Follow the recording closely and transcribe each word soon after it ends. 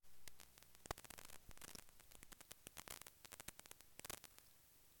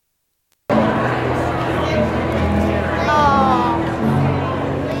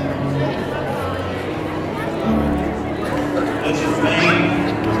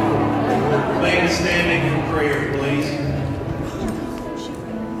prayer, please.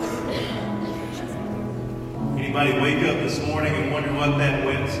 Anybody wake up this morning and wonder what that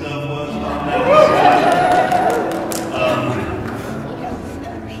wet stuff was?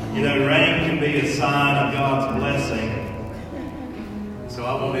 Rain can be a sign of God's blessing. So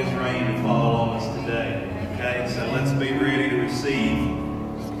I want His rain to fall on us today. Okay, so let's be ready to receive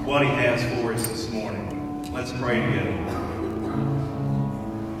what He has for us this morning. Let's pray together.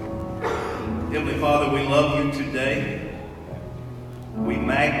 Heavenly Father, we love You today. We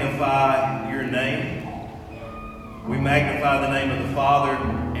magnify Your name. We magnify the name of the Father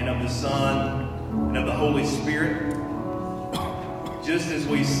and of the Son and of the Holy Spirit. Just as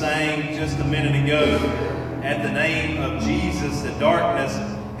we sang just a minute ago, at the name of Jesus, the darkness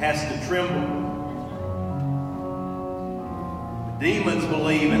has to tremble. The demons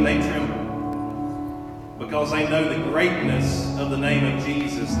believe and they tremble because they know the greatness of the name of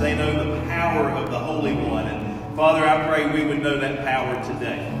Jesus. They know the power of the Holy One. And Father, I pray we would know that power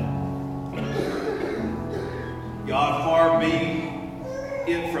today. God, far be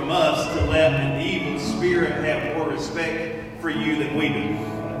it from us to let an evil spirit have more respect for You than we do.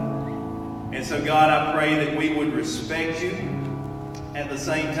 And so, God, I pray that we would respect You. At the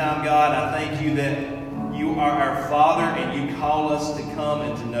same time, God, I thank You that You are our Father and You call us to come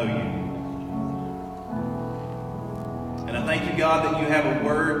and to know You. And I thank You, God, that You have a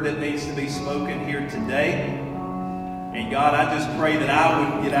word that needs to be spoken here today. And God, I just pray that I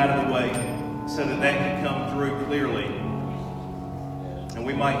would get out of the way so that that can come through clearly. And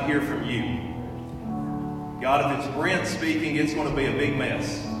we might hear from You. God, if it's Brent speaking, it's going to be a big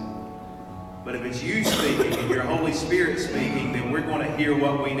mess. But if it's You speaking and Your Holy Spirit speaking, then we're going to hear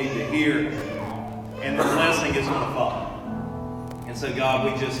what we need to hear. And the blessing is going to follow. And so,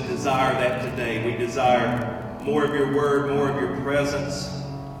 God, we just desire that today. We desire more of Your word, more of Your presence,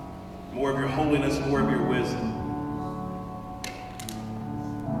 more of Your holiness, more of Your wisdom.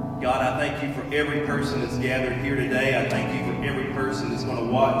 God, I thank You for every person that's gathered here today. I thank You for every person that's going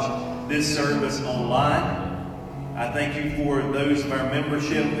to watch this service online. I thank You for those of our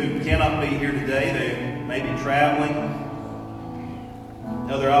membership who cannot be here today. They may be traveling,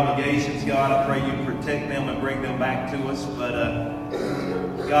 other obligations. God, I pray You protect them and bring them back to us. But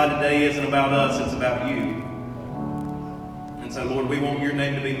God, today isn't about us, it's about You. And so, Lord, we want Your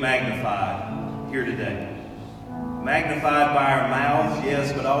name to be magnified here today. Magnified by our mouths,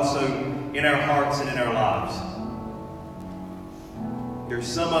 yes, but also in our hearts and in our lives. There's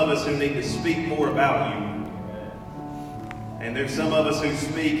some of us who need to speak more about You. And there's some of us who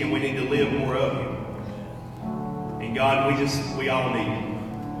speak and we need to live more of You. And God, we all need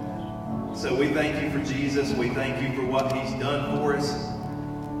You. So we thank You for Jesus. We thank You for what He's done for us.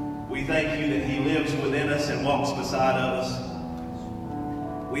 We thank You that He lives within us and walks beside us.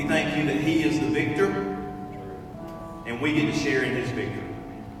 We thank You that He is the victor. And we get to share in His victory.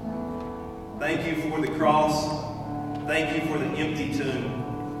 Thank You for the cross. Thank You for the empty tomb.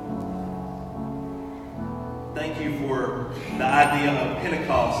 Thank You for the idea of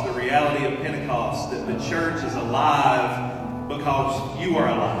Pentecost, the reality of Pentecost, that the church is alive because You are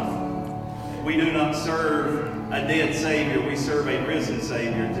alive. We do not serve a dead Savior, we serve a risen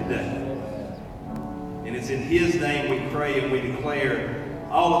Savior today. And it's in His name we pray and we declare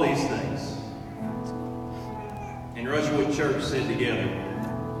all of these things. And Rushwood Church said together,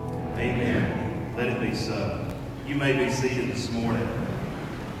 amen. Let it be so. You may be seated this morning.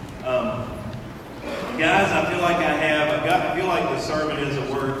 Guys, I feel like I feel like the sermon is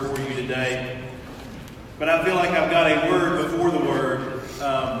a word for you today. But I feel like I've got a word before the word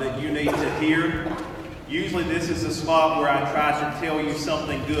that you need to hear. Usually this is a spot where I try to tell you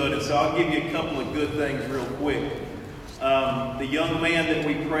something good. And so I'll give you a couple of good things real quick. The young man that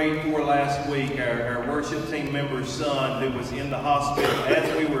we prayed for last week, our worship team member's son, who was in the hospital,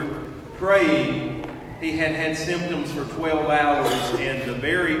 as we were praying, he had had symptoms for 12 hours, and the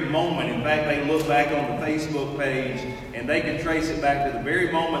very moment, in fact, they looked back on the Facebook page, and they could trace it back to the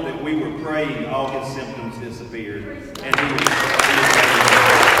very moment that we were praying, all his symptoms disappeared. And he was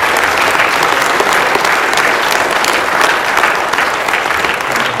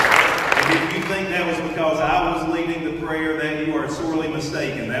if you think that was because I was leading the prayer, then you are sorely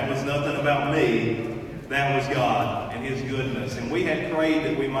mistaken. That was nothing about me. That was God and His goodness. And we had prayed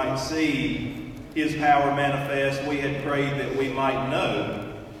that we might see His power manifest. We had prayed that we might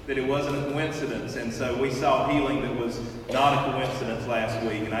know that it wasn't a coincidence. And so we saw healing that was not a coincidence last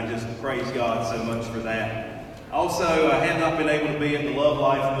week. And I just praise God so much for that. Also, I have not been able to be at the Love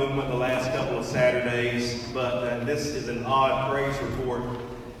Life movement the last couple of Saturdays, but this is an odd praise report.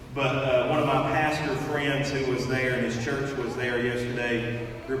 But one of my pastor friends who was there, and his church was there yesterday,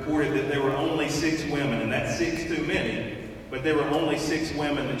 reported that there were only 6 women, and that's 6 too many, but there were only 6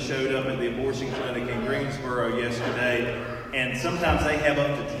 women that showed up at the abortion clinic in Greensboro yesterday, and sometimes they have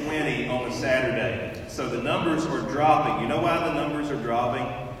up to 20 on a Saturday. So the numbers are dropping. You know why the numbers are dropping?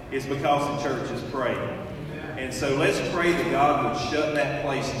 It's because the church is praying. And so let's pray that God would shut that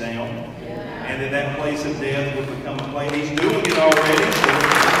place down, and that that place of death would become a place. He's doing it already.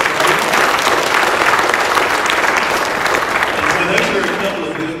 Those are a couple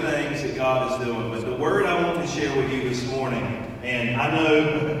of good things that God is doing. But the word I want to share with you this morning, and I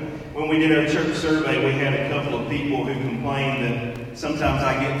know when we did our church survey, we had a couple of people who complained that sometimes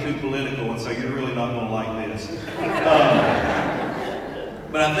I get too political, and so you're really not going to like this.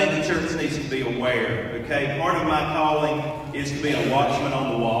 But I think the church needs to be aware, okay? Part of my calling is to be a watchman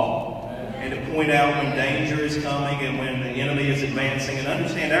on the wall and to point out when danger is coming and when the enemy is advancing. And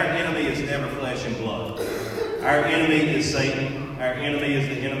understand, our enemy is never flesh and blood. Our enemy is Satan. Our enemy is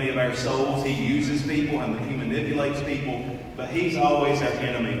the enemy of our souls. He uses people and he manipulates people, but he's always our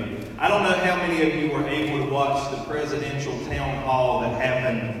enemy. But I don't know how many of you were able to watch the presidential town hall that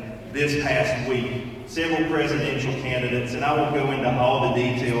happened this past week. Several presidential candidates, and I won't go into all the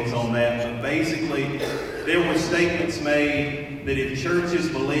details on that, but basically there were statements made that if churches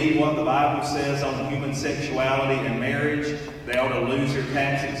believe what the Bible says on human sexuality and marriage, they ought to lose their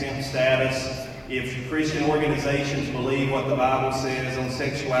tax-exempt status. If Christian organizations believe what the Bible says on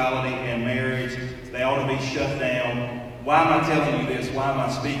sexuality and marriage, they ought to be shut down. Why am I telling you this? Why am I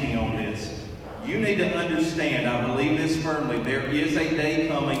speaking on this? You need to understand, I believe this firmly, there is a day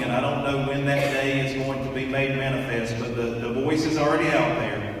coming, and I don't know when that day is going to be made manifest, but the voice is already out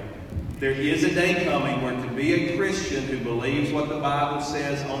there. There is a day coming where to be a Christian who believes what the Bible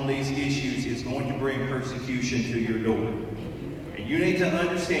says on these issues is going to bring persecution to your door. You need to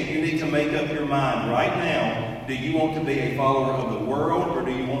understand, you need to make up your mind right now, do you want to be a follower of the world or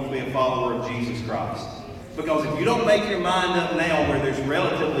do you want to be a follower of Jesus Christ? Because if you don't make your mind up now where there's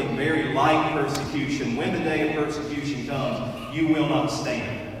relatively very light persecution, when the day of persecution comes, you will not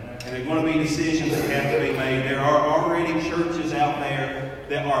stand. And there are going to be decisions that have to be made. There are already churches out there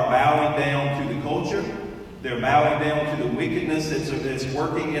that are bowing down to the culture. They're bowing down to the wickedness that's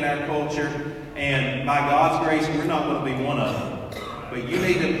working in our culture. And by God's grace, we're not going to be one of them. But you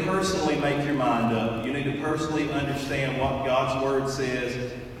need to personally make your mind up. You need to personally understand what God's Word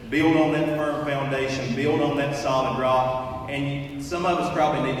says. Build on that firm foundation. Build on that solid rock. And some of us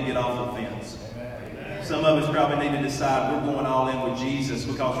probably need to get off the fence. Some of us probably need to decide we're going all in with Jesus.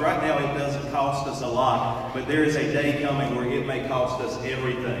 Because right now it doesn't cost us a lot. But there is a day coming where it may cost us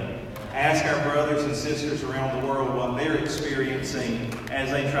everything. Ask our brothers and sisters around the world what they're experiencing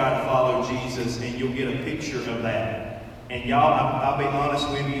as they try to follow Jesus. And you'll get a picture of that. And y'all, I'll be honest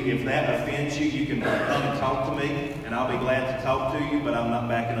with you, if that offends you, you can come and talk to me, and I'll be glad to talk to you, but I'm not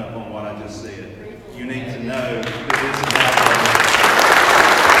backing up on what I just said. You need to know that this is not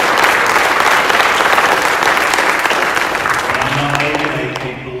I'm not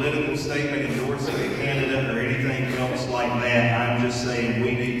making a political statement endorsing a candidate or anything else like that. I'm just saying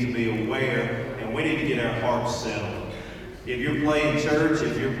we need to be aware, and we need to get our hearts settled. If you're playing church,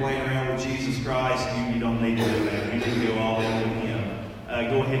 if you're playing around with Jesus Christ, you don't need to do that. You need to go all in with Him.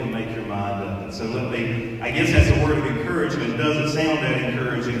 Go ahead and make your mind up. And so I guess that's a word of encouragement. It doesn't sound that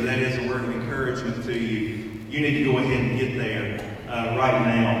encouraging, but that is a word of encouragement to you. You need to go ahead and get there right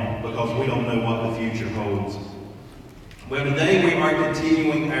now because we don't know what the future holds. Well, today we are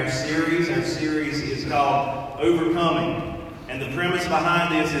continuing our series. Our series is called Overcoming. And the premise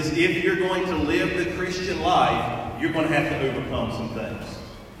behind this is if you're going to live the Christian life, you're going to have to overcome some things.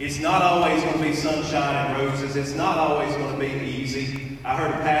 It's not always going to be sunshine and roses. It's not always going to be easy. I heard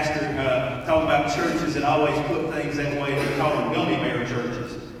a pastor talk about churches that always put things that way. They call them gummy bear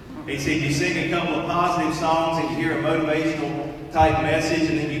churches. He said you sing a couple of positive songs and you hear a motivational type message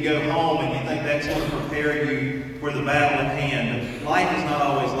and then you go home and you think that's going to prepare you for the battle at hand. But life is not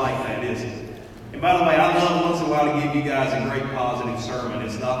always like that, is it? And by the way, I love once in a while to give you guys a great positive sermon.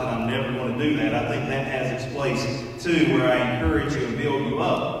 It's not that I'm never going to do that. I think that has its place too, where I encourage you and build you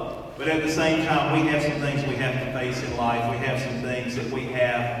up. But at the same time, we have some things we have to face in life. We have some things that we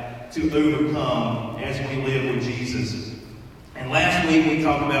have to overcome as we live with Jesus. And last week we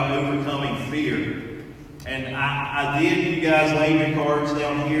talked about overcoming fear. And I did, you guys laid your cards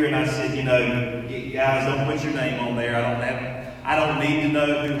down here, and I said, you know, guys, don't put your name on there. I don't need to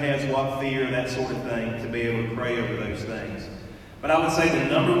know who has what fear, that sort of thing, to be able to pray over those things. But I would say the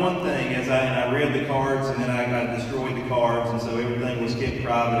number one thing, and I read the cards, and then I destroyed the cards, and so everything was kept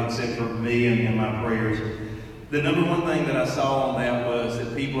private except for me and my prayers. The number one thing that I saw on that was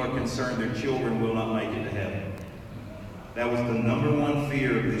that people are concerned their children will not make it to heaven. That was the number one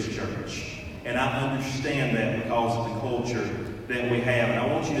fear of this church. And I understand that because of the culture that we have. And I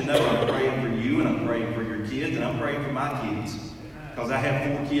want you to know I'm praying for you, and I'm praying for your kids, and I'm praying for my kids. Because I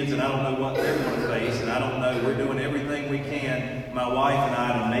have 4 kids, and I don't know what they're going to face, and I don't know. We're doing everything we can, my wife and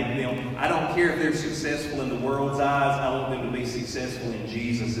I, to make them. I don't care if they're successful in the world's eyes. I want them to be successful in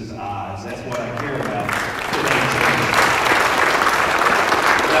Jesus' eyes. That's what I care about today.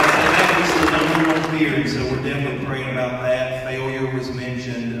 That was the number one fear, and so we're definitely praying about that. Failure was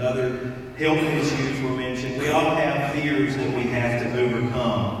mentioned. Other health issues were mentioned. We all have fears that we have to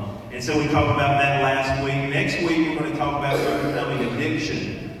overcome. And so we talked about that last week. Next week, we're going to talk about overcoming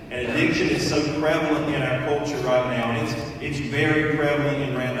addiction. And addiction is so prevalent in our culture right now. And it's very prevalent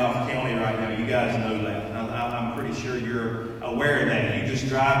in Randolph County right now. You guys know that. I'm pretty sure you're aware of that. You just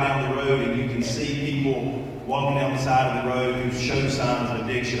drive down the road and you can see people walking down the side of the road who show signs of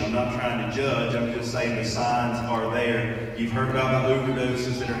addiction. I'm not trying to judge. I'm just saying the signs are there. You've heard about the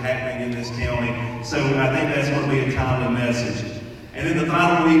overdoses that are happening in this county. So I think that's going to be a timely message. And then the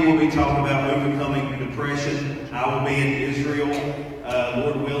final week we'll be talking about overcoming depression. I will be in Israel,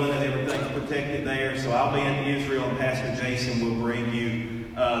 Lord willing, and everything's protected there. So I'll be in Israel, and Pastor Jason will bring you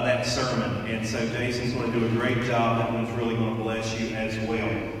that sermon. And so Jason's going to do a great job. That one's really going to bless you as well.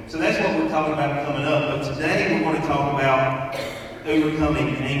 So that's what we're talking about coming up. But today we're going to talk about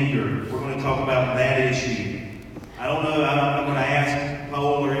overcoming anger. We're going to talk about that issue. I don't know, I'm not going to ask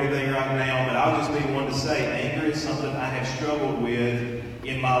Paul or anything right now, but I'll just be one to say anger is something I have struggled with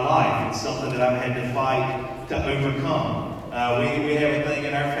in my life. It's something that I've had to fight to overcome. We have a thing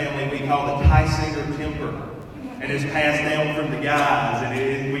in our family we call the Tysinger temper. And it's passed down from the guys.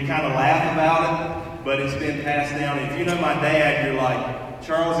 And we kind of laugh about it, but it's been passed down. If you know my dad, you're like,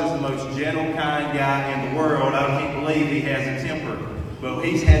 Charles is the most gentle, kind guy in the world. I can't believe he has a temper. But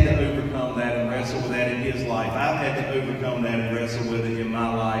he's had to overcome that and wrestle with that in his life. I've had to overcome that and wrestle with it in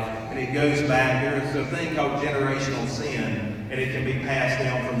my life. And it goes back. There's a thing called generational sin, and it can be passed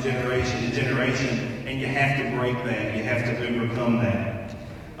down from generation to generation, and you have to break that. You have to overcome that.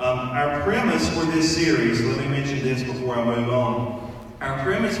 Our premise for this series, let me mention this before I move on. Our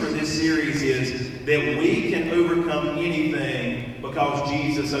premise for this series is that we can overcome anything because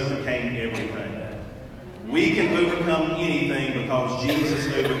Jesus overcame everything. We can overcome anything because Jesus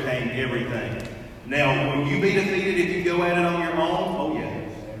overcame everything. Now, will you be defeated if you go at it on your own? Oh, yeah.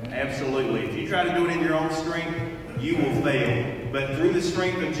 Absolutely. If you try to do it in your own strength, you will fail. But through the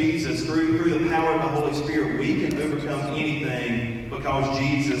strength of Jesus, through the power of the Holy Spirit, we can overcome anything because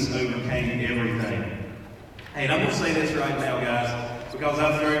Jesus overcame everything. Hey, and I'm going to say this right now, guys, because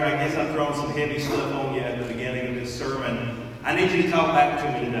I guess I've thrown some heavy stuff on you at the beginning of this sermon. I need you to talk back to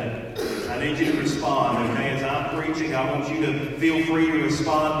me today. I need you to respond, okay? As I'm preaching, I want you to feel free to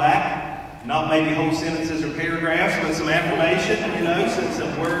respond back. Not maybe whole sentences or paragraphs, but some affirmation,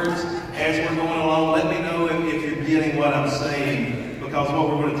 some words as we're going along. Let me know if you're getting what I'm saying, because what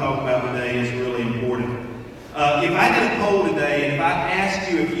we're going to talk about today is really important. If I did a poll today, and if I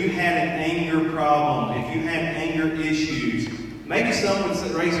asked you if you had an anger problem, if you had anger issues, maybe someone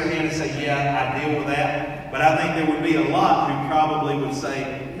would raise their hand and say, yeah, I deal with that. But I think there would be a lot who probably would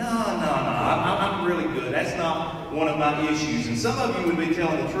say, no, I'm really good. That's not one of my issues. And some of you would be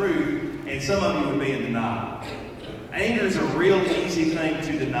telling the truth, and some of you would be in denial. Anger is a real easy thing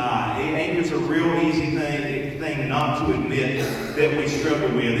to deny. Anger is a real easy thing not to admit that we struggle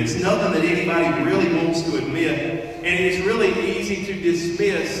with. It's nothing that anybody really wants to admit, and it's really easy to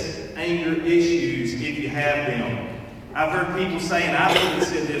dismiss anger issues if you have them. I've heard people say, and I've even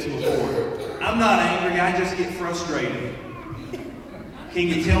said this before, I'm not angry, I just get frustrated. Can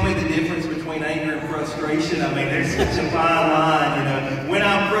you tell me the difference between anger and frustration? I mean, there's such a fine line, When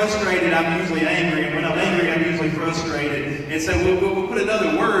I'm frustrated, I'm usually angry, and when I'm angry, I'm usually frustrated. And so we'll put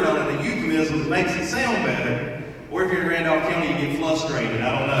another word on it, a euphemism that makes it sound better. Or if you're in Randolph County, you get frustrated.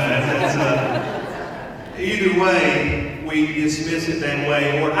 I don't know. Either way, we dismiss it that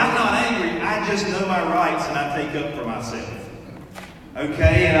way. Or I'm not angry, I just know my rights and I take up for myself.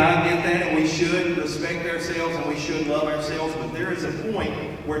 Okay, and I get that, and we should respect ourselves and we should love ourselves, but there is a point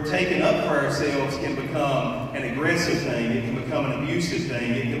where taking up for ourselves can become an aggressive thing, it can become an abusive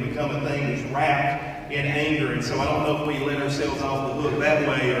thing, it can become a thing that's wrapped in anger, and so I don't know if we let ourselves off the hook that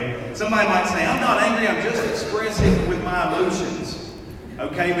way. Or somebody might say, I'm not angry, I'm just expressing with my emotions.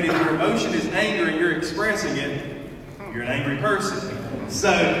 Okay, but if your emotion is anger and you're expressing it, you're an angry person.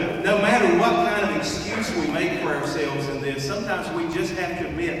 So, no matter what kind of excuse we make for ourselves in this, sometimes we just have to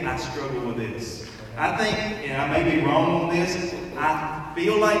admit, I struggle with this. I think, and I may be wrong on this, I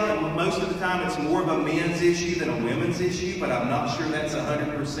feel like most of the time it's more of a men's issue than a women's issue, but I'm not sure that's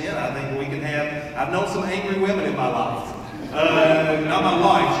 100%. I think we can have, I've known some angry women in my life. Not my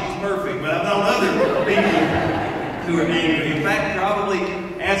wife, she's perfect, but I've known other people who are angry. In fact, probably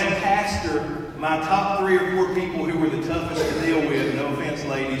as a pastor, my top 3 or 4 people who were the toughest to deal with, no offense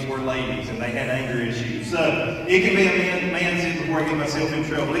ladies, were ladies, and they had anger issues. So it can be a man's issue before I get myself in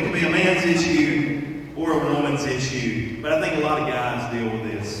trouble. It can be a man's issue or a woman's issue. But I think a lot of guys deal with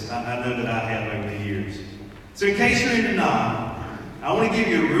this. I know that I have over the years. So in case you're in denial, I want to give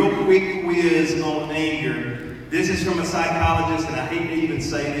you a real quick quiz on anger. This is from a psychologist, and I hate to even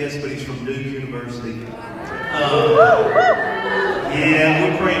say this, but he's from Duke University. Yeah,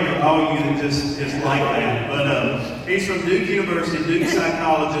 we're praying for all of you that just like that. But he's from Duke University, Duke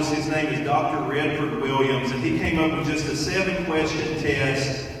psychologist. His name is Dr. Redford Williams, and he came up with just a 7-question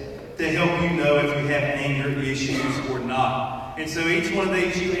test to help you know if you have anger issues or not. And so each one of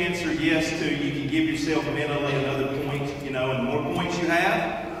these you answer yes to, you can give yourself mentally another point. And the more points you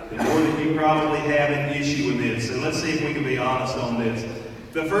have, the more that you probably have an issue with this. So let's see if we can be honest on this.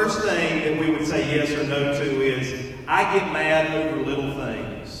 The first thing that we would say yes or no to is, I get mad over little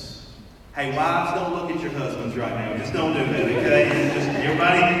things. Hey, wives, don't look at your husbands right now. Just don't do that, okay? Just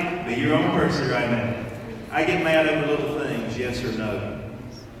everybody, be your own person right now. I get mad over little things, yes or no?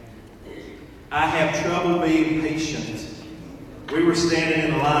 I have trouble being patient. We were standing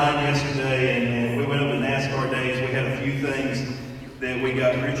in the line yesterday, and we went up to NASCAR days. We had a few things that we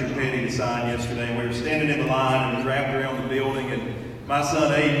got Richard Petty to sign yesterday, and we were standing in the line, and it was wrapped around the building, and my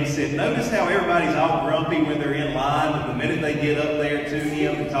son Aiden said, notice how everybody's all grumpy when they're in line, but the minute they get up there to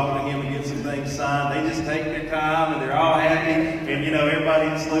him and talk to him and get some things signed, they just take their time and they're all happy, and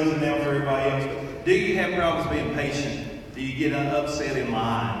everybody slows it down for everybody else. Do you have problems being patient? Do you get upset in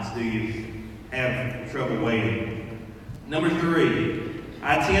lines? Do you have trouble waiting? Number 3,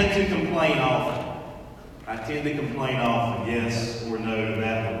 I tend to complain often. I tend to complain often, yes or no to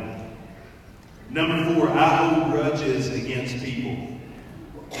that one. Number 4, I hold grudges against people.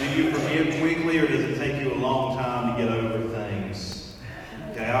 Do you forgive quickly, or does it take you a long time to get over things?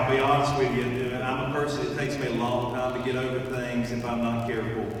 Okay, I'll be honest with you. I'm a person, it takes me a long time to get over things if I'm not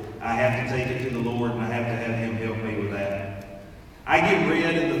careful. I have to take it to the Lord, and I have to have Him help me with that. I get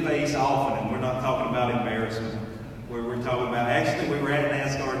red in the face often, and we're not talking about embarrassment. We're talking about, actually, we were at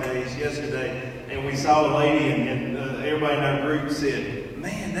NASCAR days yesterday, and we saw a lady, and everybody in our group said,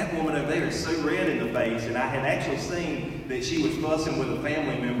 man, that woman over there is so red in the face. And I had actually seen that she was fussing with a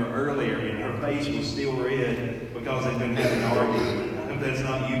family member earlier, and her face was still red because they've been having an argument. I hope that's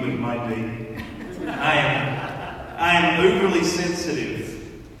not you, but it might be. I am overly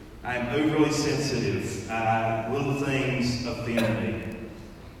sensitive. I am overly sensitive. Little things offend me.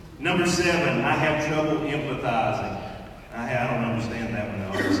 Number 7, I have trouble empathizing. I don't understand that one,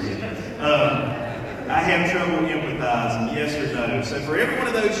 though. I'm just kidding. I have trouble empathizing, yes or no. So for every one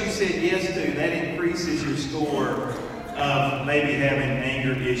of those you said yes to, that increases your score of maybe having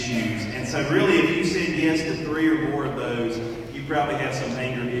anger issues. And so really, if you said yes to 3 or more of those, you probably have some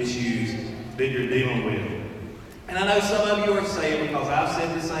anger issues that you're dealing with. And I know some of you are saying, because I've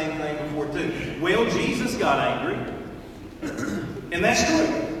said the same thing before too, well, Jesus got angry. And that's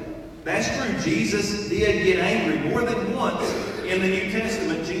true. That's true. Jesus did get angry more than once in the New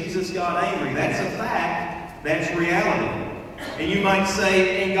Testament. Jesus got angry. That's a fact. That's reality. And you might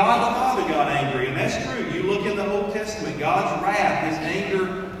say, and God the Father got angry. And that's true. You look in the Old Testament, God's wrath, His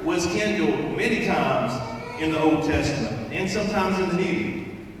anger was kindled many times in the Old Testament and sometimes in the New.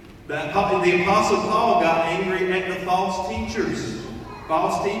 The Apostle Paul got angry at the false teachers.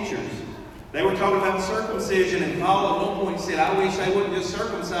 False teachers. They were talking about circumcision, and Paul at one point said, I wish they wouldn't just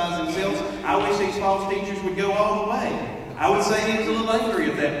circumcise themselves. I wish these false teachers would go all the way. I would say he was a little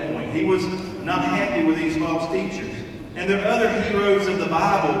angry at that point. He was not happy with these false teachers. And there are other heroes of the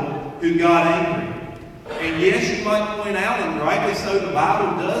Bible who got angry. And yes, you might point out, and rightly so, the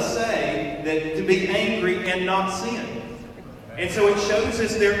Bible does say that to be angry and not sin. And so it shows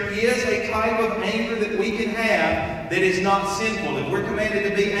us there is a type of anger that we can have that is not sinful. If we're commanded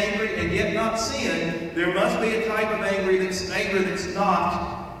to be angry and yet not sin, there must be a type of anger that's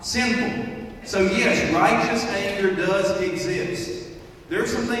not sinful. So yes, righteous anger does exist. There are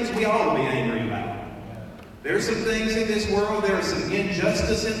some things we ought to be angry about. There are some things in this world, there is some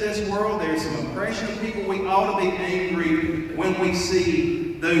injustice in this world, there is some oppression of people. We ought to be angry when we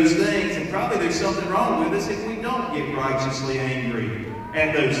see those things. And probably there's something wrong with us if we don't get righteously angry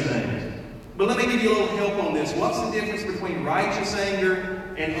at those things. But let me give you a little help on this. What's the difference between righteous anger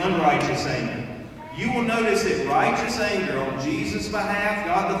and unrighteous anger? you will notice that righteous anger on Jesus' behalf,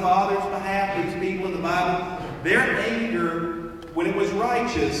 God the Father's behalf, these people in the Bible, their anger, when it was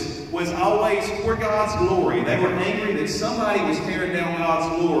righteous, was always for God's glory. They were angry that somebody was tearing down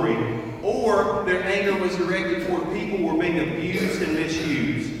God's glory, or their anger was directed toward people who were being abused and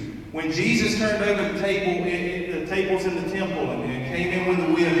misused. When Jesus turned over the tables in the temple and came in with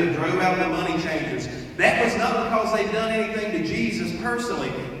a whip and drove out the money changers, that was not because they'd done anything to Jesus personally.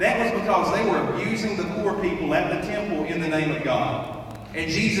 That was because they were abusing the poor people at the temple in the name of God.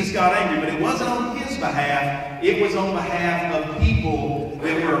 And Jesus got angry, but it wasn't on his behalf. It was on behalf of people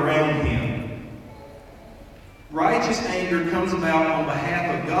that were around him. Righteous anger comes about on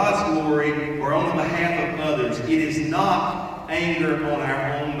behalf of God's glory or on the behalf of others. It is not anger on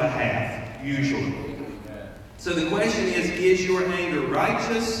our own behalf, usually. So the question is your anger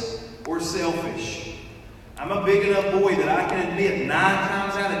righteous or selfish? I'm a big enough boy that I can admit 9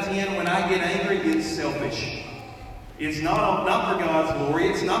 times out of 10 when I get angry, it's selfish. It's not for God's glory.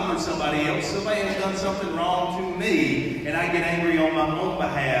 It's not for somebody else. Somebody has done something wrong to me, and I get angry on my own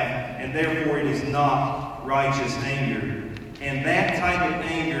behalf, and therefore it is not righteous anger. And that type of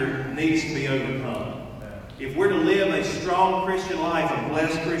anger needs to be overcome. If we're to live a strong Christian life, a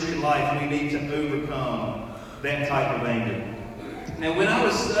blessed Christian life, we need to overcome that type of anger. Now, when I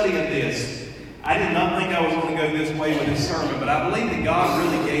was studying this, I did not think I was going to go this way with this sermon, but I believe that God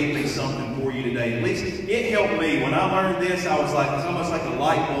really gave me something for you today. At least it helped me. When I learned this, I was like, it's almost like a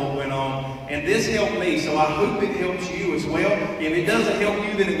light bulb went on. And this helped me, so I hope it helps you as well. If it doesn't help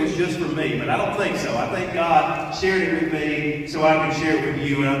you, then it was just for me. But I don't think so. I think God shared it with me so I can share it with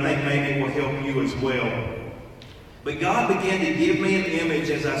you, and I think maybe it will help you as well. But God began to give me an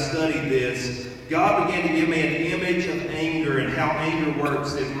image as I studied this. God began to give me an image of anger and how anger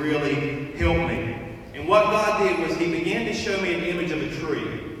works that really helped me. And what God did was He began to show me an image of a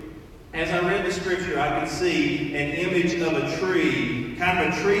tree. As I read the scripture, I could see an image of a tree, kind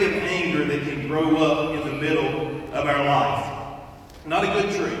of a tree of anger that can grow up in the middle of our life. Not a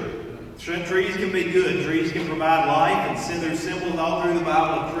good tree. Trees can be good. Trees can provide life, and there's symbols all through the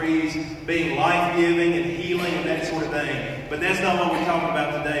Bible of trees being life-giving and healing and that sort of thing. But that's not what we're talking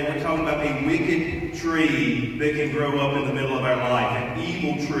about today. We're talking about a wicked tree that can grow up in the middle of our life, an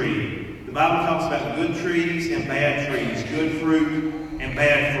evil tree. The Bible talks about good trees and bad trees, good fruit and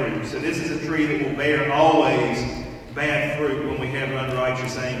bad fruit. So this is a tree that will bear always bad fruit when we have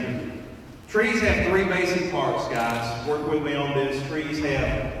unrighteous anger. Trees have 3 basic parts, guys. Work with me on this. Trees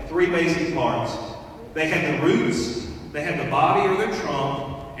have 3 basic parts. They have the roots, they have the body or their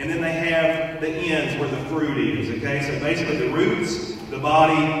trunk, and then they have the ends where the fruit is. Okay, so basically the roots, the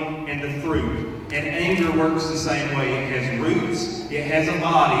body, and the fruit. And anger works the same way. It has roots, it has a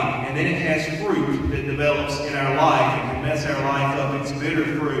body, and then it has fruit that develops in our life. It can mess our life up. It's bitter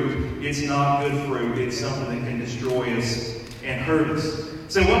fruit. It's not good fruit. It's something that can destroy us and hurt us.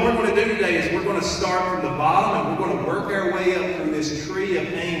 So what we're going to do today is we're going to start from the bottom and we're going to work our way up through this tree of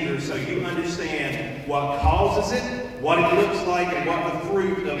anger so you understand what causes it, what it looks like, and what the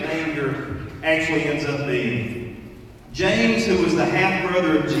fruit of anger actually ends up being. James, who was the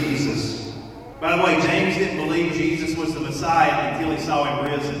half-brother of Jesus. By the way, James didn't believe Jesus was the Messiah until he saw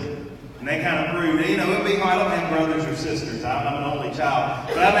him risen. And that kind of proved, it would be hard. I don't have brothers or sisters. I'm an only child.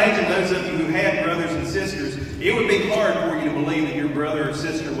 But I imagine those of you who had brothers and sisters, it would be hard for you to believe that your brother or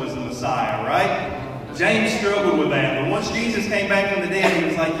sister was the Messiah, right? James struggled with that. But once Jesus came back from the dead, he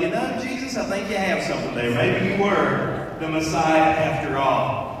was like, Jesus, I think you have something there. Maybe you were the Messiah after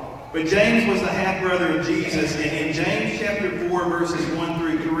all. But James was the half-brother of Jesus. And in James chapter 4, verses 1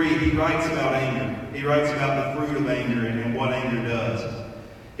 through 3, he writes about anger. He writes about the fruit of anger and what anger does.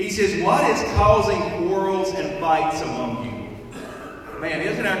 He says, what is causing quarrels and fights among you? Man,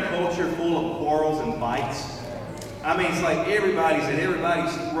 isn't our culture full of quarrels and fights? I mean, it's like everybody's at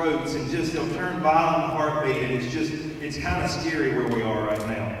everybody's throats and just they'll turn violent in a heartbeat, and it's kind of scary where we are right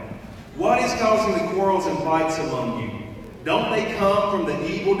now. What is causing the quarrels and fights among you? Don't they come from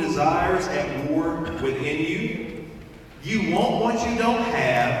the evil desires at war within you? You want what you don't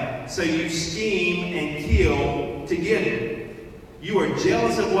have, so you scheme and kill to get it. You are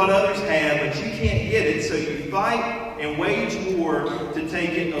jealous of what others have, but you can't get it, so you fight and wage war to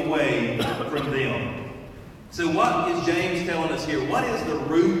take it away from them. So what is James telling us here? What is the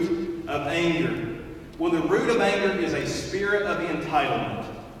root of anger? Well, the root of anger is a spirit of entitlement.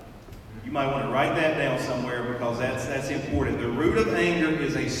 You might want to write that down somewhere because that's important. The root of anger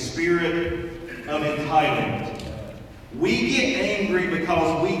is a spirit of entitlement. We get angry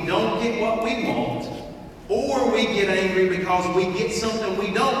because we don't get what we want, or we get angry because we get something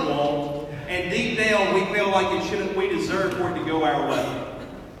we don't want, and deep down we feel like we deserve for it to go our way.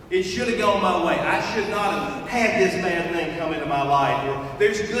 It should have gone my way. I should not have had this bad thing come into my life. Or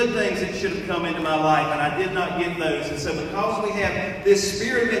there's good things that should have come into my life, and I did not get those. And so because we have this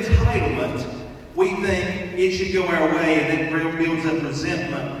spirit of entitlement, we think it should go our way, and then builds up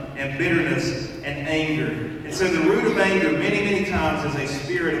resentment and bitterness and anger. And so the root of anger many, many times is a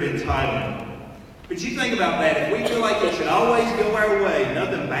spirit of entitlement. But you think about that. If we feel like it should always go our way,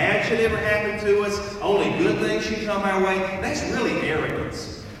 nothing bad should ever happen to us, only good things should come our way, that's really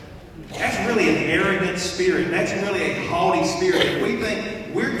arrogance. That's really an arrogant spirit. That's really a haughty spirit. If we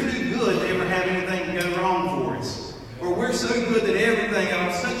think we're too good to ever have anything go wrong for us, or we're so good that everything,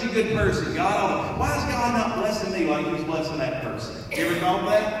 I'm such a good person, why is God not blessing me like He's blessing that person? You ever thought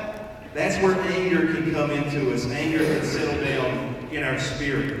that? That's where anger can come into us. Anger can settle down in our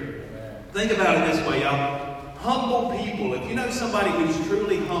spirit. Think about it this way, y'all. Humble people, if you know somebody who's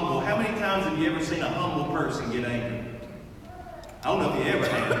truly humble, how many times have you ever seen a humble person get angry? I don't know if you ever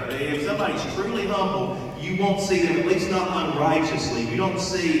have. If somebody's truly humble, you won't see them, at least not unrighteously. You don't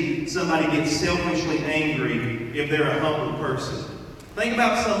see somebody get selfishly angry if they're a humble person. Think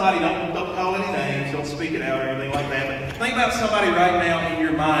about somebody, don't call any names, don't speak it out or anything like that, but think about somebody right now in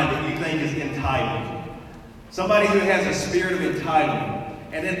your mind that you think is entitled. Somebody who has a spirit of entitlement.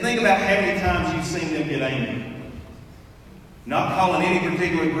 And then think about how many times you've seen them get angry. Not calling any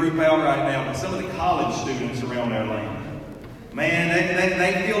particular group out right now, but some of the college students around our land. Man,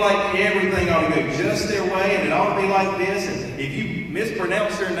 they feel like everything ought to go just their way, and it ought to be like this. And if you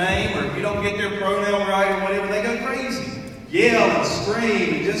mispronounce their name, or if you don't get their pronoun right, or whatever, they go crazy. Yell and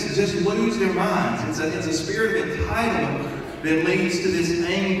scream, and just lose their minds. It's a spirit of entitlement that leads to this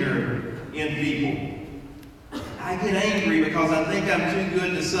anger in people. I get angry because I think I'm too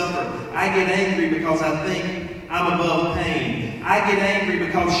good to suffer. I get angry because I think I'm above pain. I get angry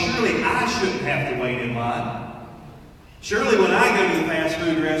because surely I shouldn't have to wait in line. Surely when I go to the fast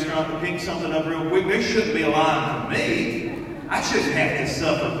food restaurant to pick something up real quick, there shouldn't be a line for me. I shouldn't have to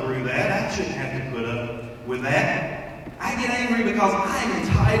suffer through that. I shouldn't have to put up with that. I get angry because I'm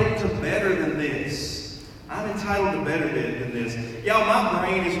entitled to better than this. I'm entitled to better than this. Y'all, my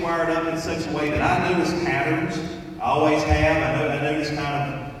brain is wired up in such a way that I notice patterns. I always have. I notice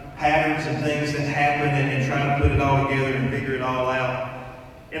kind of patterns and things that happen and try to put it all together and figure it all out.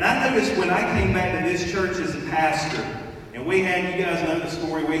 And I noticed when I came back to this church as a pastor, and we had, you guys know the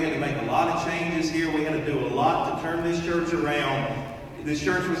story, we had to make a lot of changes here. We had to do a lot to turn this church around. This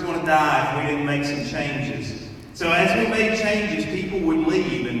church was going to die if we didn't make some changes. So as we made changes, people would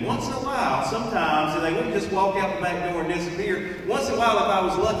leave. And once in a while, sometimes, they wouldn't just walk out the back door and disappear. Once in a while, if I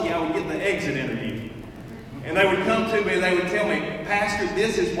was lucky, I would get the exit interview. And they would come to me and they would tell me, Pastor,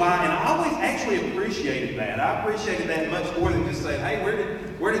 this is why. And I always actually appreciated that. I appreciated that much more than just saying, hey,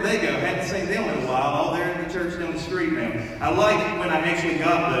 where did they go? I hadn't seen them in a while. Oh, they're in the church down the street now. I liked when I actually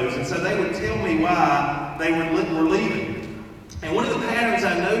got those. And so they would tell me why they were leaving. And one of the patterns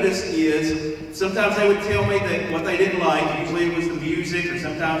I noticed is sometimes they would tell me that what they didn't like, usually it was the music, or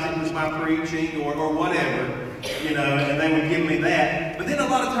sometimes it was my preaching or whatever, and they would give me that. But then a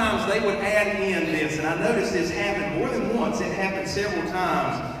lot of times they would add in this, and I noticed this happen more than once. It happened several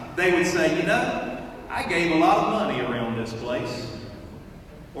times. They would say, I gave a lot of money around this place.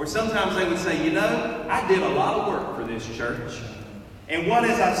 Or sometimes they would say, I did a lot of work for this church. And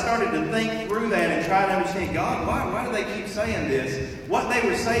as I started to think through that and try to understand, God, why do they keep saying this? What they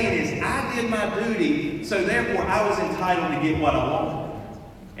were saying is, I did my duty, so therefore I was entitled to get what I wanted.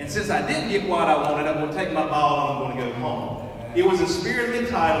 And since I didn't get what I wanted, I'm going to take my ball and I'm going to go home. It was a spirit of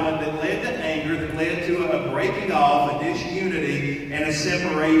entitlement that led to anger, that led to a breaking off, a disunity, and a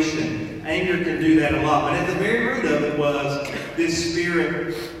separation. Anger can do that a lot. But at the very root of it was this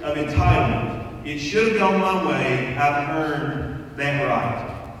spirit of entitlement. It should have gone my way. I've earned that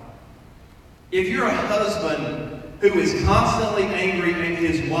right. If you're a husband who is constantly angry at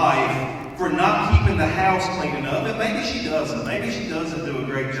his wife for not keeping the house clean enough, and maybe she doesn't do a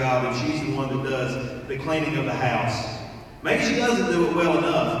great job and she's the one that does the cleaning of the house. Maybe she doesn't do it well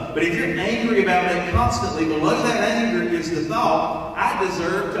enough. But if you're angry about that constantly, below that anger is the thought, I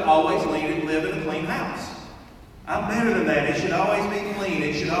deserve to always live in a clean house. I'm better than that. It should always be clean.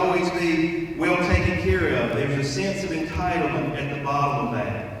 It should always be well taken care of. There's a sense of entitlement at the bottom of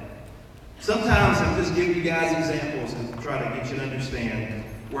that. Sometimes I'm just giving you guys examples to try to get you to understand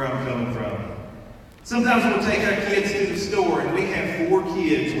where I'm coming from. Sometimes we'll take our kids to the store, and we have 4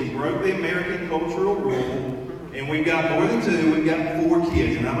 kids. We broke the American cultural rule, and we've got more than 2. We've got 4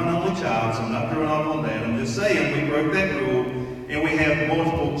 kids, and I'm an only child, so I'm not throwing off on that. I'm just saying we broke that rule, and we have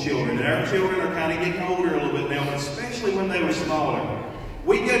multiple children. And our children are kind of getting older a little bit now, but especially when they were smaller.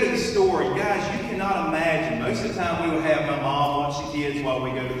 We go to the store, and guys, you cannot imagine. Most of the time we will have my mom watch the kids while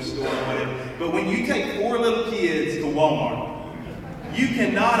we go to the store or whatever. But when you take 4 little kids to Walmart, you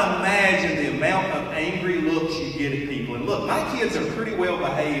cannot imagine the amount of angry looks you get at people. And look, my kids are pretty well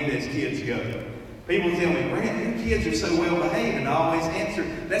behaved as kids go. People tell me, Brent, your kids are so well behaved, and I always answer,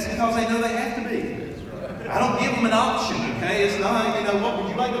 that's because they know they have to be. I don't give them an option, okay? It's not, what,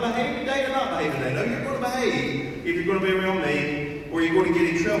 would you like to behave today or not behave today? No, you're going to behave if you're going to be around me, or you're going to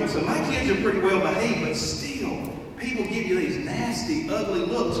get in trouble. So my kids are pretty well behaved, but still, people give you these nasty, ugly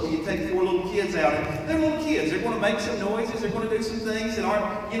looks when you take 4 little kids out. And they're little kids. They're going to make some noises. They're going to do some things that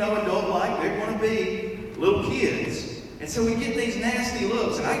aren't, adult-like. They're going to be little kids. And so we get these nasty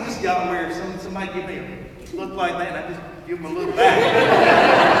looks. And I just got where somebody give me a look like that, and I just give them a look back.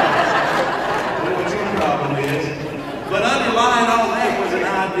 I don't know what your problem is. But underlying all that was an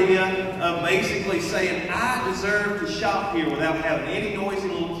idea of basically saying, I deserve to shop here without having any noisy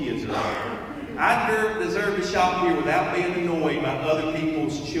little kids around. I deserve to shop here without being annoyed by other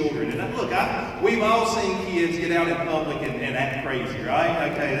people's children. And look, we've all seen kids get out in public and act crazy, right?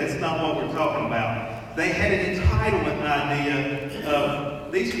 Okay, that's not what we're talking about. They had an entitlement idea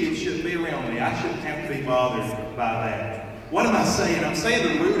of, these kids shouldn't be around me. I shouldn't have to be bothered by that. What am I saying? I'm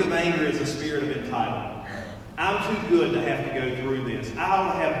saying the root of anger is a spirit of entitlement. I'm too good to have to go through this.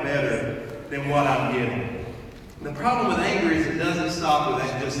 I'll have better than what I'm getting. The problem with anger is it doesn't stop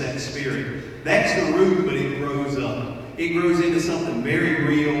with just that spirit. That's the root, but it grows up. It grows into something very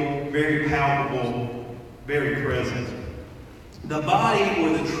real, very palpable, very present. The body,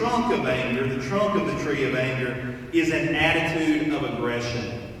 or the trunk of anger, the trunk of the tree of anger, is an attitude of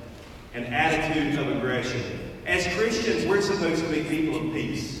aggression. An attitude of aggression. As Christians, we're supposed to be people of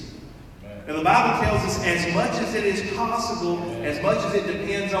peace. Now, the Bible tells us, as much as it is possible, as much as it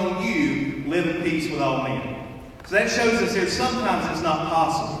depends on you, live at peace with all men. So that shows us there's sometimes it's not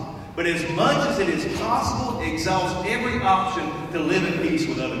possible. But as much as it is possible, exhaust every option to live at peace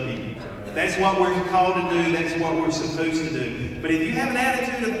with other people. That's what we're called to do. That's what we're supposed to do. But if you have an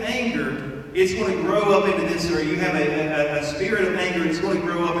attitude of anger, it's going to grow up into this, or you have a spirit of anger, it's going to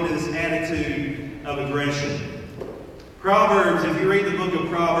grow up into this attitude of aggression. Proverbs, if you read the book of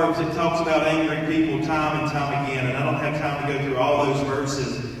Proverbs, it talks about angry people time and time again, and I don't have time to go through all those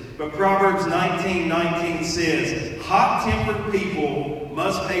verses. But Proverbs 19:19 says, hot-tempered people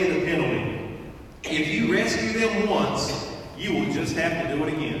must pay the penalty. If you rescue them once, you will just have to do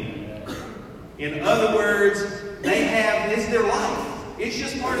it again. In other words, it's their life. It's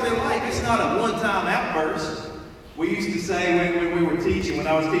just part of their life. It's not a one-time outburst. We used to say when we were teaching, when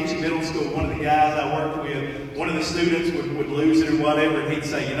I was teaching middle school, one of the guys I worked with, one of the students would lose it or whatever, and he'd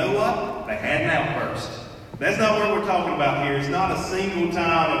say, you know what? They had an outburst. That's not what we're talking about here. It's not a single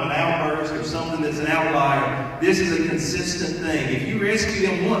time of an outburst or something that's an outlier. This is a consistent thing. If you rescue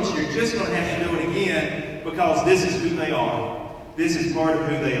them once, you're just going to have to do it again because this is who they are. This is part of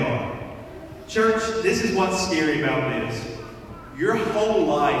who they are. Church, this is what's scary about this. Your whole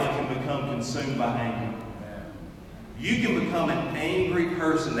life can become consumed by anger. You can become an angry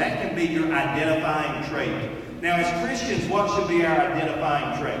person. That can be your identifying trait. Now, as Christians, what should be our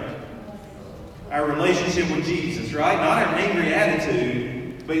identifying trait? Our relationship with Jesus, right? Not our angry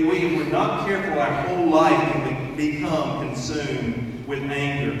attitude, but if we're not careful, our whole life can become consumed with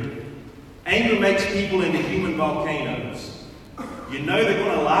anger. Anger makes people into human volcanoes. You know they're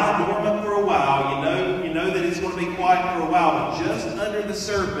going to lie dormant for a while. You know that it's going to be quiet for a while, but just under the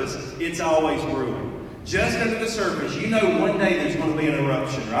surface, it's always brewing. Just under the surface, you know one day there's going to be an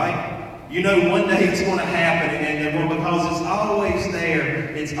eruption, right? You know one day it's going to happen, and because it's always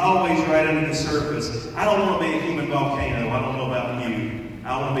there, it's always right under the surface. I don't want to be a human volcano. I don't know about you.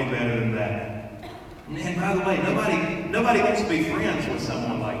 I want to be better than that. And by the way, nobody wants to be friends with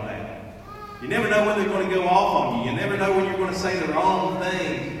someone like that. You never know when they're going to go off on you. You never know when you're going to say the wrong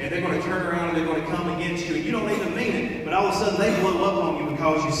thing, and they're going to turn around and they're going to come against you, and you don't even mean it, but all of a sudden they blow up on you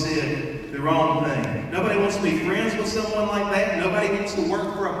because you said the wrong thing. Nobody wants to be friends with someone like that. Nobody wants to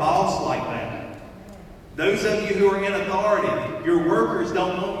work for a boss like that. Those of you who are in authority, your workers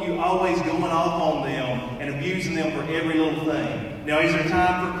don't want you always going off on them and abusing them for every little thing. Now, is there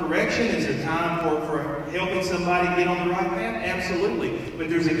time for correction? Is there time for helping somebody get on the right path? Absolutely. But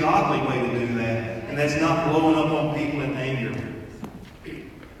there's a godly way to do that, and that's not blowing up on people in anger.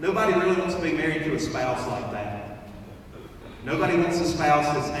 Nobody really wants to be married to a spouse like that. Nobody wants a spouse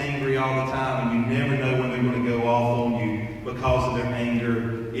that's angry all the time, and you never know when they're going to go off on you because of their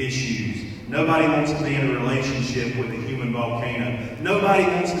anger issues. Nobody wants to be in a relationship with a human volcano. Nobody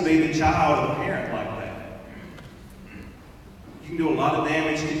wants to be the child of a parent like that. You can do a lot of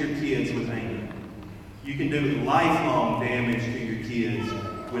damage to your kids with anger. You can do lifelong damage to your kids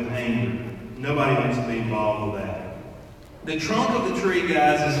with anger. Nobody wants to be involved with that. The trunk of the tree,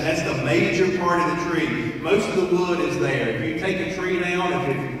 guys, that's the major part of the tree. Most of the wood is there. If you take a tree down,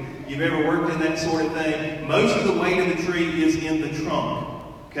 if you've ever worked in that sort of thing, most of the weight of the tree is in the trunk.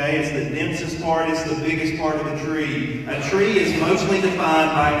 Okay, it's the densest part, it's the biggest part of the tree. A tree is mostly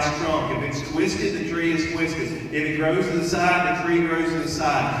defined by its trunk. If it's twisted, the tree is twisted. If it grows to the side, the tree grows to the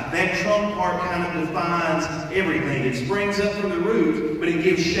side. That trunk part kind of defines everything. It springs up from the roots, but it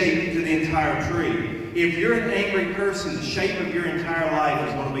gives shape to the entire tree. If you're an angry person, the shape of your entire life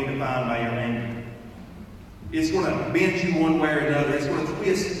is going to be defined by your anger. It's going to bend you one way or another. It's going to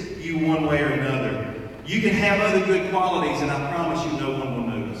twist you one way or another. You can have other good qualities, and I promise you no one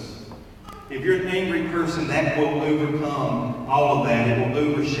will notice. If you're an angry person, that will overcome all of that. It will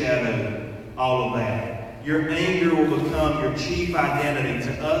overshadow all of that. Your anger will become your chief identity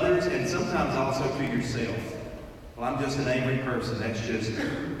to others and sometimes also to yourself. Well, I'm just an angry person. That's just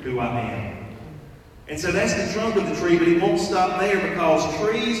who I am. And so that's the trunk of the tree, but it won't stop there because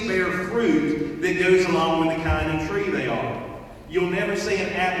trees bear fruit that goes along with the kind of tree they are. You'll never see an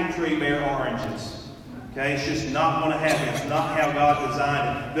apple tree bear oranges. Okay, it's just not going to happen. It's not how God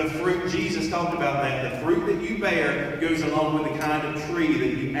designed it. The fruit, Jesus talked about that. The fruit that you bear goes along with the kind of tree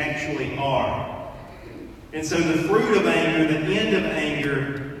that you actually are. And so the fruit of anger, the end of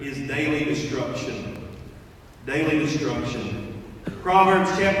anger, is daily destruction. Daily destruction. Proverbs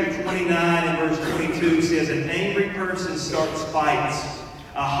chapter 29 and verse 22 says, an angry person starts fights.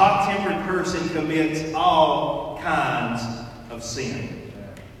 A hot-tempered person commits all kinds of sin.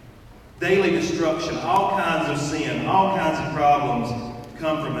 Daily destruction, all kinds of sin, all kinds of problems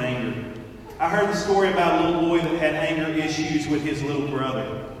come from anger. I heard the story about a little boy that had anger issues with his little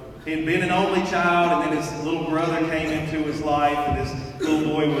brother. He had been an only child, and then his little brother came into his life, and this little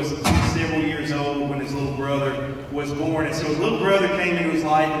boy was several years old when his little brother was born. And so his little brother came into his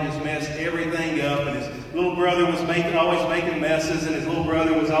life and just messed everything up, and his little brother was always making messes, and his little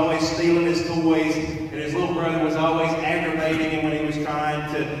brother was always stealing his toys, and his little brother was always aggravating him when he was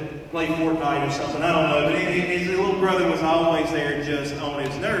trying to play Fortnite or something, I don't know, but his little brother was always there just on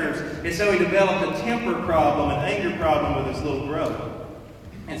his nerves. And so he developed a temper problem, an anger problem with his little brother.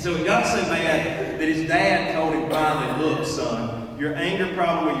 And so it got so bad that his dad told him finally, look, son, your anger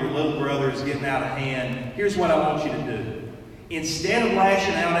problem with your little brother is getting out of hand. Here's what I want you to do. Instead of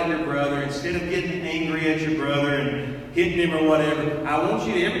lashing out at your brother, instead of getting angry at your brother and hitting him or whatever, I want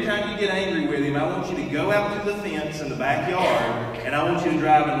you to, every time you get angry with him, I want you to go out to the fence in the backyard, and I want you to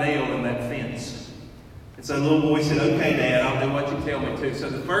drive a nail in that fence. And so the little boy said, okay, Dad, I'll do what you tell me to. So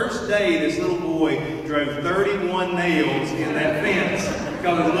the first day, this little boy drove 31 nails in that fence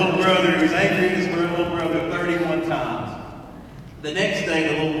because his little brother, he was angry at his little brother 31 times. The next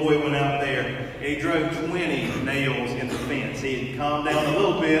day, the little boy went out there, and he drove 20 nails in the fence. He had calmed down a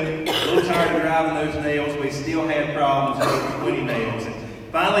little bit, a little tired of driving those nails, but he still had problems with 20 nails. And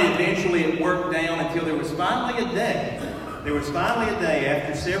finally, eventually, it worked down until there was finally a day. There was finally a day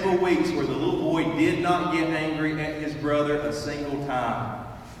after several weeks where the little boy did not get angry at his brother a single time.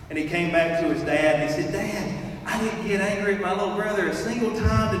 And he came back to his dad, and he said, Dad, I didn't get angry at my little brother a single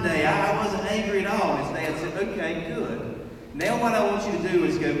time today. I wasn't angry at all. His dad said, okay, good. Now what I want you to do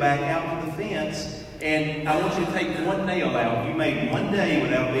is go back out to the fence, and I want you to take one nail out. You made one day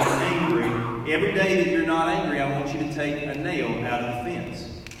without being angry. Every day that you're not angry, I want you to take a nail out of the fence.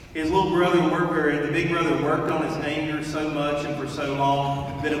 His little brother the big brother worked on his anger so much and for so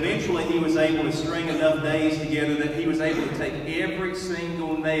long that eventually he was able to string enough days together that he was able to take every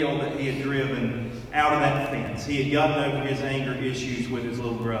single nail that he had driven out of that fence. He had gotten over his anger issues with his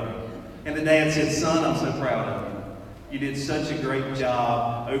little brother. And the dad said, son, I'm so proud of you. You did such a great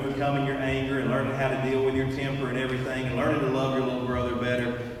job overcoming your anger and learning how to deal with your temper and everything and learning to love your little brother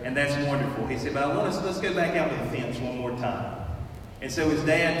better. And that's wonderful. He said, but let's go back out to the fence one more time. And so his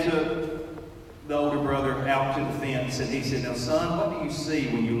dad took the older brother out to the fence and he said, now son, what do you see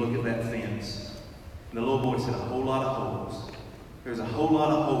when you look at that fence? And the little boy said, a whole lot of holes. There's a whole lot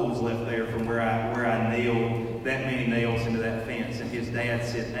of holes left there from where I nailed that many nails into that fence. And his dad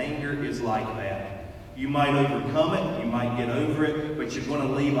said, anger is like that. You might overcome it, you might get over it, but you're going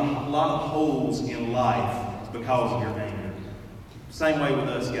to leave a lot of holes in life because of your anger. Same way with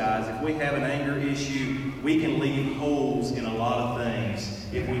us, guys. If we have an anger issue, we can leave holes in a lot of things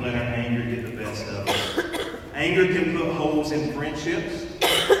if we let our anger get the best of us. Anger can put holes in friendships.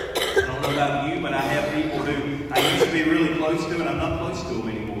 I don't know about you, but I have people who I used to be really close to, and I'm not close to them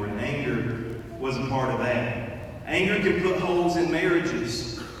anymore, and anger was a part of that. Anger can put holes in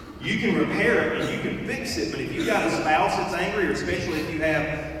marriages. You can repair it and you can fix it, but if you've got a spouse that's angry, or especially if you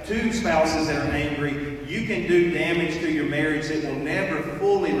have two spouses that are angry, you can do damage to your marriage that will never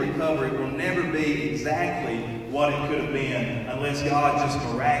fully recover. It will never be exactly what it could have been unless God just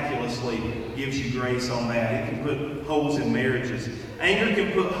miraculously gives you grace on that. It can put holes in marriages. Anger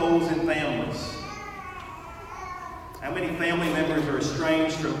can put holes in families. How many family members are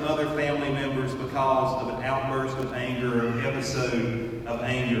estranged from other family members because of an outburst of anger or an episode of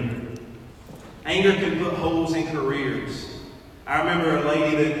anger? Anger can put holes in careers. I remember a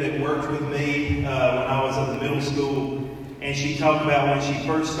lady that worked with me when I was at the middle school, and she talked about when she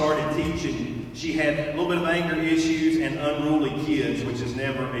first started teaching, she had a little bit of anger issues and unruly kids, which is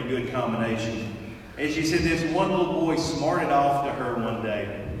never a good combination. And she said this one little boy smarted off to her one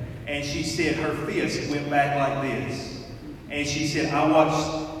day, and she said her fist went back like this. And she said, I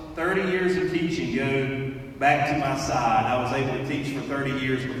watched 30 years of teaching go back to my side. I was able to teach for 30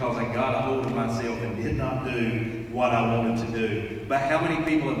 years because I got a hold of myself and did not do what I wanted to do. But how many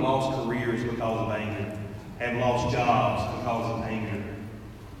people have lost careers because of anger? Have lost jobs because of anger?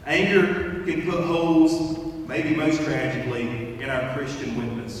 Anger can put holes, maybe most tragically, in our Christian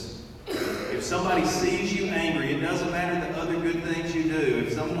witness. If somebody sees you angry, it doesn't matter the other good things you do.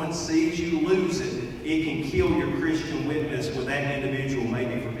 If someone sees you lose it, it can kill your Christian witness with that individual,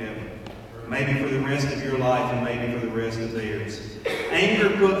 maybe forever. Maybe for the rest of your life and maybe for the rest of theirs. Anger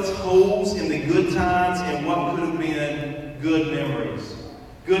puts holes in the good times and what could have been good memories.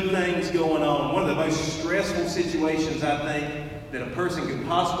 Good things going on. One of the most stressful situations, I think, that a person could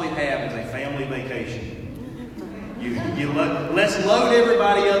possibly have is a family vacation. Let's load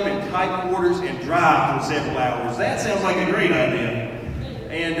everybody up in tight quarters and drive for several hours. That sounds like a great idea.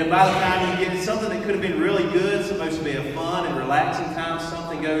 And by the time you get something that could have been really good, supposed to be a fun and relaxing time,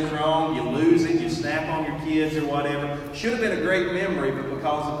 something goes wrong, you lose it, you snap on your kids or whatever. Should have been a great memory, but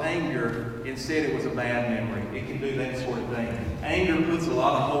because of anger, instead it was a bad memory. It can do that sort of thing. Anger puts a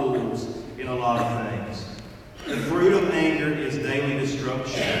lot of holes in a lot of things. The fruit of anger is daily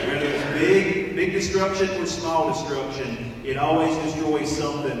destruction. Whether it's big destruction or small destruction, it always destroys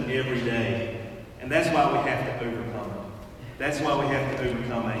something every day. And that's why we have to overcome it. That's why we have to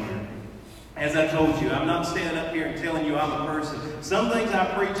overcome anger. As I told you, I'm not standing up here and telling you I'm a person. Some things I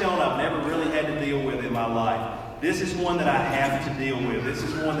preach on I've never really had to deal with in my life. This is one that I have to deal with. This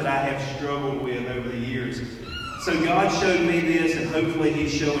is one that I have struggled with over the years. So God showed me this, and hopefully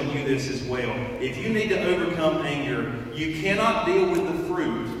He's showing you this as well. If you need to overcome anger, you cannot deal with the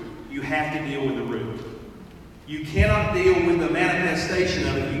fruit. You have to deal with the root. You cannot deal with the manifestation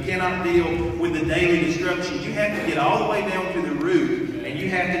of it. You cannot deal with the daily destruction. You have to get all the way down to the root, and you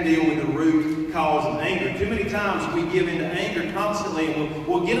have to deal with the root cause of anger. Too many times we give into anger constantly, and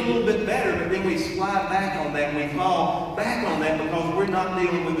we'll get a little bit better, but then we slide back on that, and we fall back on that because we're not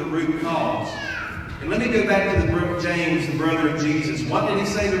dealing with the root cause. And let me go back to James, the brother of Jesus. What did he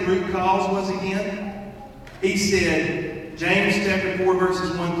say the root cause was again? He said, James chapter 4,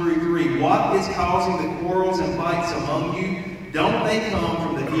 verses 1 through 3, what is causing the quarrels and fights among you? Don't they come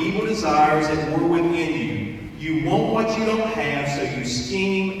from the evil desires that were within you? You want what you don't have, so you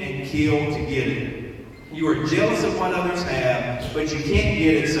scheme and kill to get it. You are jealous of what others have, but you can't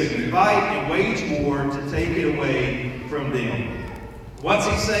get it, so you fight and wage war to take it away from them. What's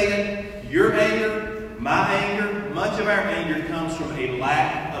he saying? Your anger, my anger, much of our anger comes from a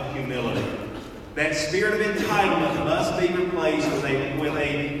lack of humility. That spirit of entitlement must be replaced with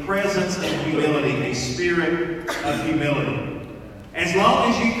a presence of humility, a spirit of humility. As long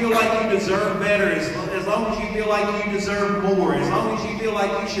as you feel like you deserve better, as long as you feel like you deserve more, as long as you feel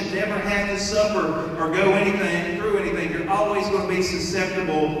like you should never have to suffer or go through anything, you're always going to be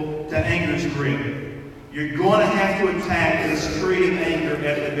susceptible to anger's grip. You're going to have to attack this tree of anger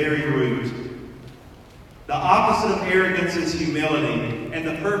at the very root. The opposite of arrogance is humility, and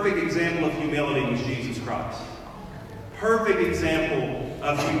the perfect example of humility was Jesus Christ. Perfect example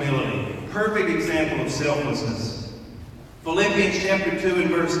of humility. Perfect example of selflessness. Philippians chapter 2 and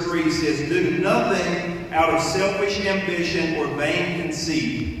verse 3 says, do nothing out of selfish ambition or vain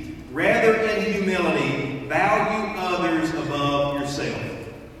conceit. Rather, in humility, value others above yourself.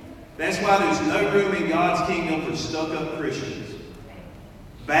 That's why there's no room in God's kingdom for stuck-up Christians.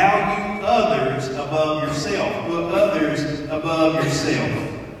 Value others above yourself. Put others above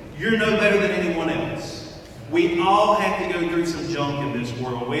yourself. You're no better than anyone else. We all have to go through some junk in this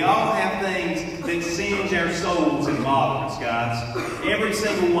world. We all have things that singe our souls and bother us, guys. Every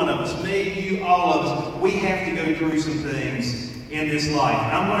single one of us, me, you, all of us, we have to go through some things in this life.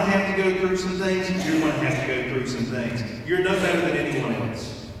 I'm going to have to go through some things. You're going to have to go through some things. You're no better than anyone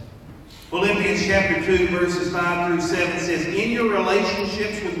else. Philippians chapter 2, verses 5 through 7 says, in your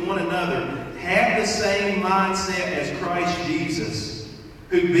relationships with one another, have the same mindset as Christ Jesus,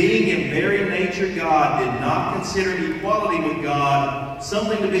 who being in very nature God, did not consider equality with God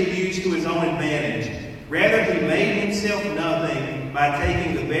something to be used to his own advantage. Rather, he made himself nothing by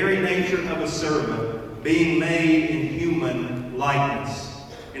taking the very nature of a servant, being made in human likeness.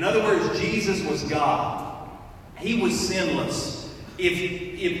 In other words, Jesus was God. He was sinless.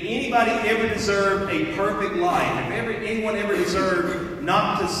 If anybody ever deserved a perfect life, if anyone ever deserved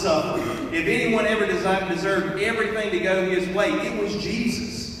not to suffer, if anyone ever deserved everything to go his way, it was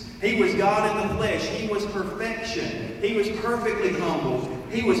Jesus. He was God in the flesh. He was perfection. He was perfectly humble.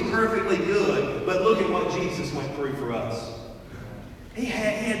 He was perfectly good. But look at what Jesus went through for us. He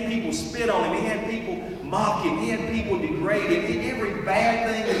had people spit on him. He had people mock him. He had people degrade him. Every bad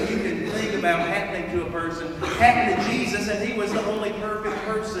thing that you can think about happening to a person happened to Jesus, and he was the only perfect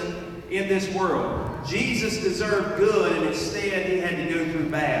person in this world. Jesus deserved good, and instead he had to go through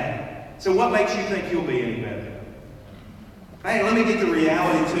bad. So what makes you think you'll be any better? Hey, let me get the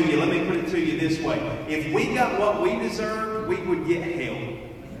reality to you. Let me put it to you this way. If we got what we deserved, we would get hell.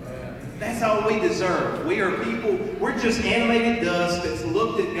 That's all we deserve. We are people, we're just animated dust that's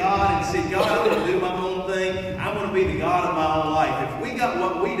looked at God and said, God, I want to do my own thing. I want to be the God of my own life. If we got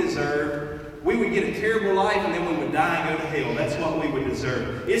what we deserve, we would get a terrible life and then we would die and go to hell. That's what we would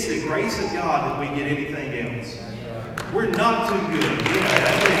deserve. It's the grace of God that we get anything else. We're not too good. You know,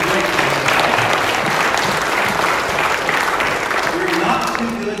 that's what the grace is. We're not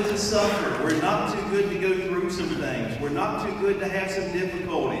too good to suffer. We're not too good to go through some things. We're not too good to have some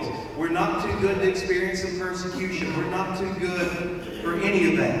difficulties. We're not too good to experience some persecution. We're not too good for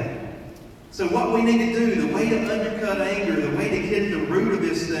any of that. So what we need to do, the way to undercut anger, the way to get the root of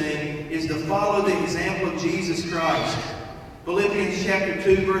this thing, is to follow the example of Jesus Christ. Philippians chapter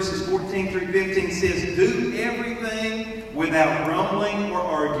 2, verses 14 through 15 says, do everything without grumbling or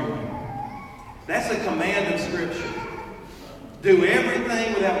arguing. That's a command of Scripture. Do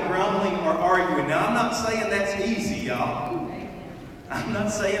everything without grumbling or arguing. Now, I'm not saying that's easy, y'all. I'm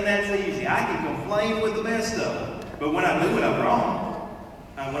not saying that's easy. I can complain with the best of them. But when I do it, I'm wrong.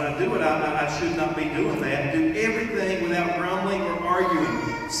 And when I do it, I should not be doing that. Do everything without grumbling or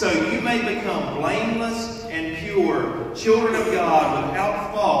arguing, so you may become blameless and pure, children of God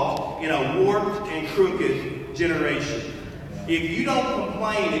without fault in a warped and crooked generation. If you don't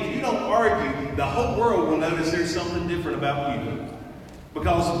complain, if you don't argue, the whole world will notice there's something different about you.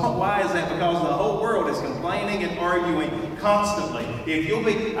 Because why is that? Because the whole world is complaining and arguing constantly.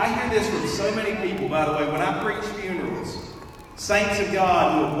 I hear this from so many people, by the way, when I preach funerals. Saints of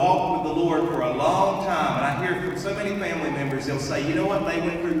God who have walked with the Lord for a long time, and I hear from so many family members, they'll say, you know what, they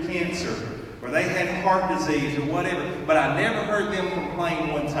went through cancer, or they had heart disease, or whatever, but I never heard them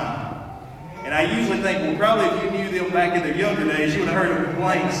complain one time. And I usually think, well, probably if you knew them back in their younger days, you would have heard them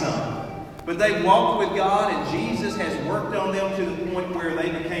complain some. But they walked with God, and Jesus has worked on them to the point where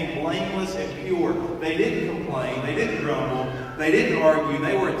they became blameless and pure. They didn't complain. They didn't grumble. They didn't argue.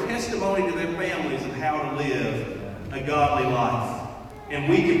 They were a testimony to their families of how to live a godly life. And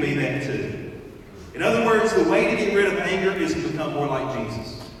we can be that too. In other words, the way to get rid of anger is to become more like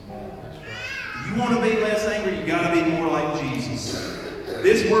Jesus. You want to be less angry, you've got to be more like Jesus.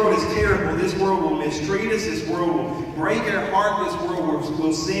 This world is terrible. This world will mistreat us. This world will break our heart. This world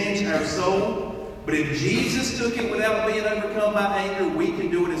will singe our soul. But if Jesus took it without being overcome by anger, we can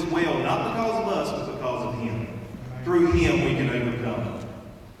do it as well. Not because of us, but because of Him. Through Him we can overcome.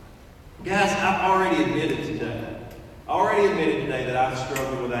 Guys, I've already admitted today. That I've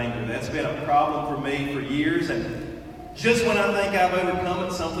struggled with anger. That's been a problem for me for years. And just when I think I've overcome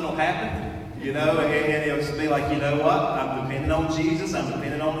it, something will happen. You know, and it'll just be like, you know what? I'm depending on Jesus. I'm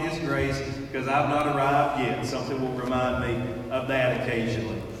depending on His grace because I've not arrived yet. Something will remind me of that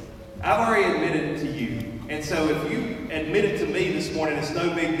occasionally. I've already admitted it to you. And so if you admit it to me this morning, it's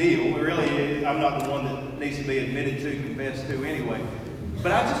no big deal. Really, I'm not the one that needs to be admitted to, confessed to anyway.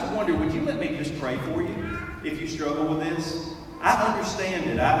 But I just wonder, would you let me just pray for you if you struggle with this? I understand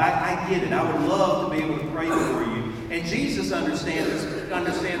it. I get it. I would love to be able to pray for you. And Jesus understands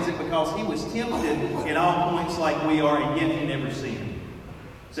it because He was tempted in all points like we are, and yet He never sinned.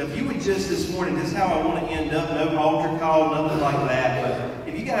 So if you would just this morning, this is how I want to end up, no altar call, nothing like that. But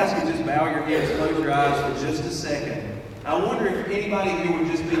if you guys could just bow your heads, close your eyes for just a second. I wonder if anybody here would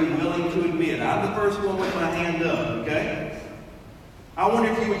just be willing to admit. I'm the first one with my hand up, okay? I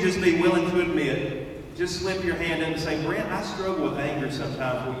wonder if you would just be willing to admit. Just slip your hand in and say, Brent, I struggle with anger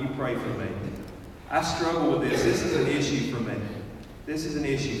sometimes. Will you pray for me? I struggle with this. This is an issue for me. This is an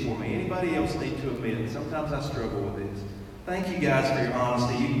issue for me. Anybody else need to admit it? Sometimes I struggle with this. Thank you guys for your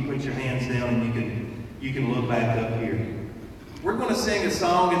honesty. You can put your hands down and you can look back up here. We're going to sing a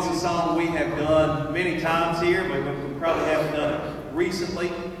song. It's a song we have done many times here, but we probably haven't done it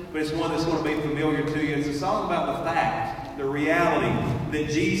recently. But it's one that's going to be familiar to you. It's a song about the fact, the reality that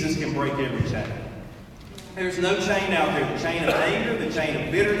Jesus can break every chain. There's no chain out there. The chain of anger, the chain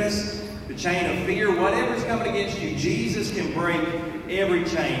of bitterness, the chain of fear, whatever's coming against you, Jesus can break every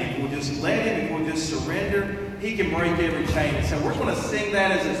chain. If we'll just let Him, if we'll just surrender, He can break every chain. And so we're going to sing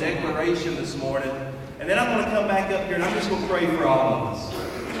that as a declaration this morning. And then I'm going to come back up here and I'm just going to pray for all of us.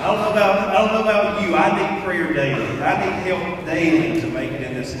 I don't know about you. I need prayer daily. I need help daily to make it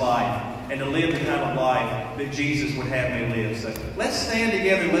in this life and to live the kind of life that Jesus would have me live. So let's stand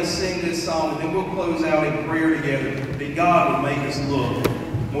together. Let's sing this song, and then we'll close out in prayer together that God would make us look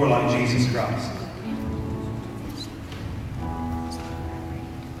more like Jesus Christ.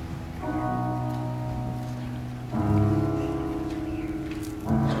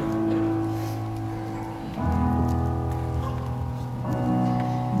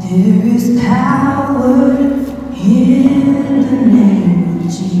 There is power in the name